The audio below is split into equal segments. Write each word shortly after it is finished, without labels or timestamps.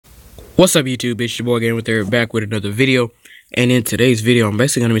What's up, YouTube? It's your boy again with there, back with another video. And in today's video, I'm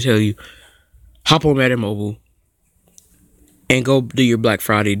basically going to tell you, hop on Madden Mobile and go do your Black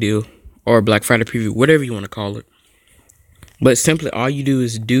Friday deal or Black Friday preview, whatever you want to call it. But simply all you do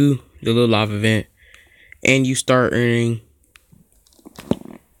is do the little live event and you start earning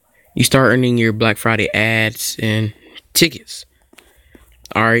your Black Friday ads and tickets.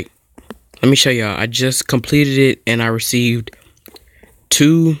 Alright, let me show y'all. I just completed it and I received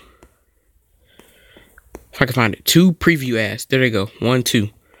two preview ads. There they go. 1, 2.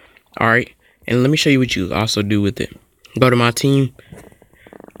 Alright. And let me show you what you also do with it. Go to my team.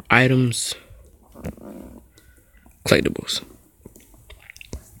 Items. Collectibles.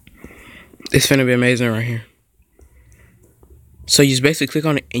 It's finna be amazing right here. So you just basically click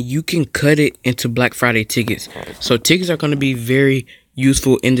on it and you can cut it into Black Friday tickets. So tickets are going to be very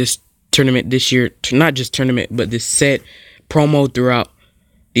useful in this tournament this year. Not just tournament, but this set promo throughout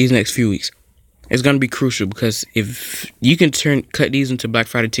these next few weeks. It's going to be crucial because if you can cut these into Black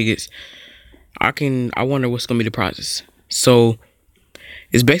Friday tickets, I wonder what's going to be the process. So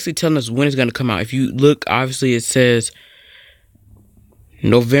it's basically telling us when it's going to come out. If you look, obviously it says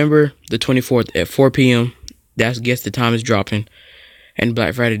November the 24th at 4 p.m. That's guess the time is dropping, and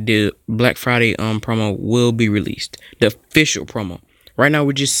Black Friday promo will be released. The official promo. Right now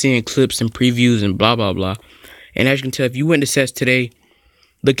we're just seeing clips and previews and blah blah blah. And as you can tell, if you went to sets today,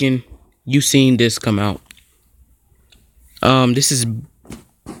 you've seen this come out. This is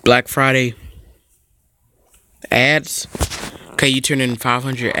Black Friday ads. Okay, you turn in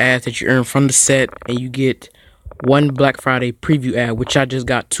 500 ads that you earn from the set, and you get one Black Friday preview ad, which I just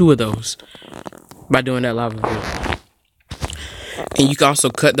got 2 of those by doing that live event. And you can also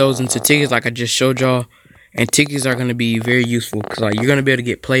cut those into tickets like I just showed y'all. And tickets are going to be very useful because you're going to be able to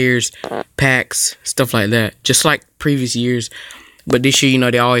get players, packs, stuff like that. Just like previous years. But this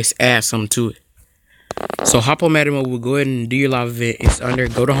year, they always add something to it. So hop on Madden Mobile. Go ahead and do your live event. It's under.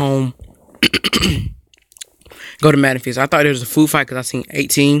 Go to home. Go to Madden Fist. I thought it was a food fight because I seen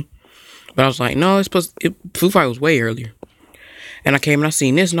 18. But I was like, no, food fight was way earlier. And I came and I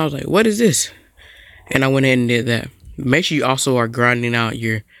seen this and I was like, what is this? And I went ahead and did that. Make sure you also are grinding out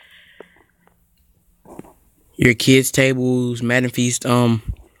your kids tables, Madden Feast, little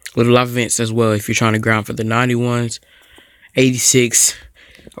live events as well if you're trying to grind for the 91s, 86,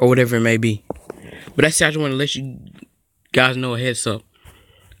 or whatever it may be. But that's it. I just want to let you guys know a heads up.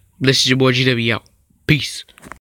 This is your boy GW out. Peace.